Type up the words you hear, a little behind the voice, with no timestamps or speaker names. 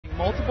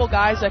multiple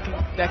guys that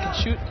can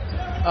shoot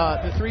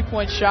the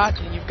three-point shot,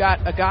 and you've got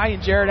a guy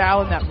in Jared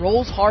Allen that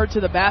rolls hard to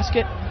the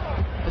basket.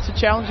 It's a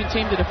challenging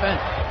team to defend.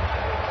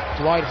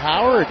 Dwight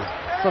Howard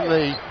from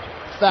the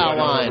foul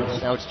line.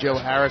 Now it's Joe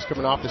Harris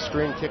coming off the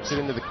screen, kicks it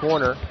into the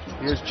corner.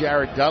 Here's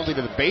Jared Dudley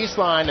to the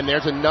baseline, and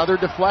there's another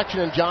deflection,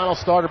 and John will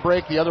start a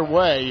break the other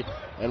way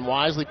and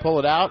wisely pull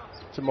it out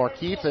to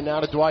Markeith, and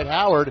now to Dwight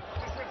Howard.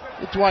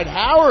 Dwight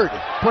Howard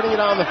putting it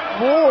on the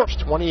floor.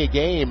 20 a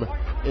game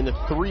in the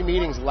 3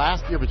 meetings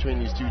last year between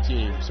these two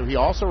teams. So he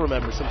also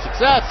remembers some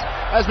success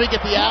as we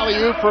get the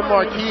alley-oop from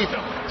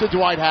Markeith to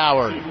Dwight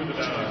Howard.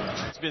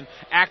 It's been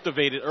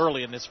activated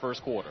early in this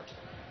first quarter.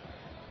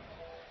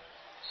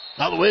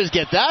 Now the Wiz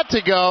get that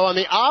to go. On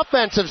the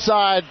offensive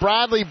side,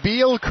 Bradley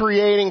Beal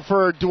creating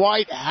for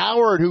Dwight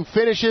Howard, who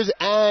finishes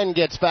and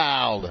gets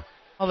fouled.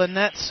 Well, the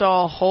Nets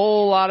saw a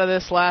whole lot of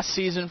this last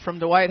season from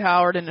Dwight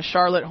Howard in the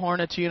Charlotte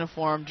Hornets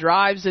uniform.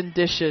 Drives and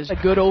dishes. A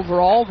good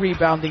overall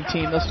rebounding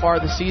team thus far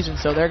this season,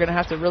 so they're going to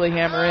have to really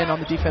hammer in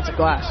on the defensive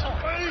glass.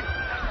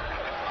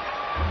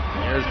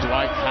 There's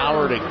Dwight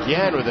Howard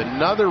again with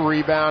another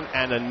rebound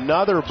and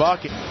another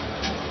bucket.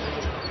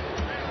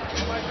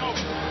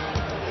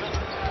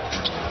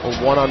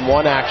 A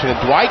one-on-one action,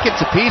 and Dwight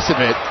gets a piece of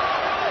it.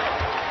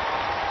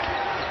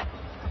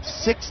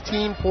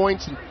 16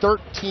 points in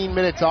 13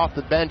 minutes off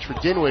the bench for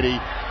Dinwiddie.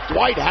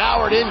 Dwight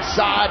Howard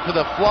inside for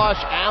the flush.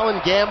 Allen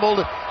gambled,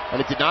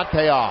 and it did not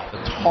pay off.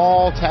 A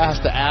tall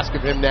task to ask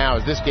of him now,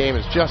 as this game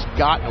has just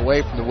gotten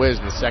away from the Wiz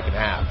in the second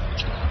half.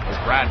 As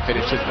Brad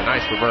finishes the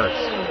nice reverse.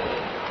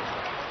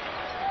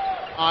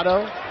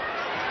 Otto,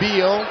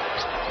 Beal,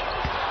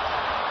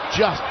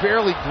 just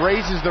barely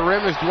grazes the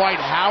rim as Dwight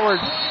Howard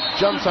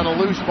jumps on a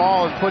loose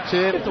ball and puts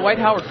it in. Give Dwight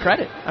Howard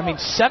credit.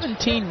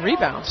 17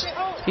 rebounds.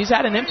 He's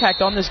had an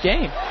impact on this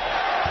game.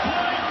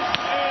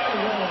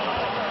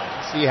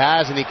 He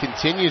has, and he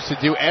continues to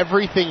do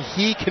everything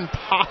he can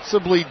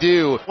possibly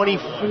do.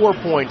 24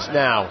 points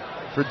now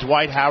for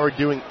Dwight Howard,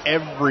 doing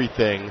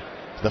everything.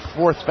 The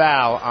 4th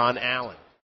foul on Allen.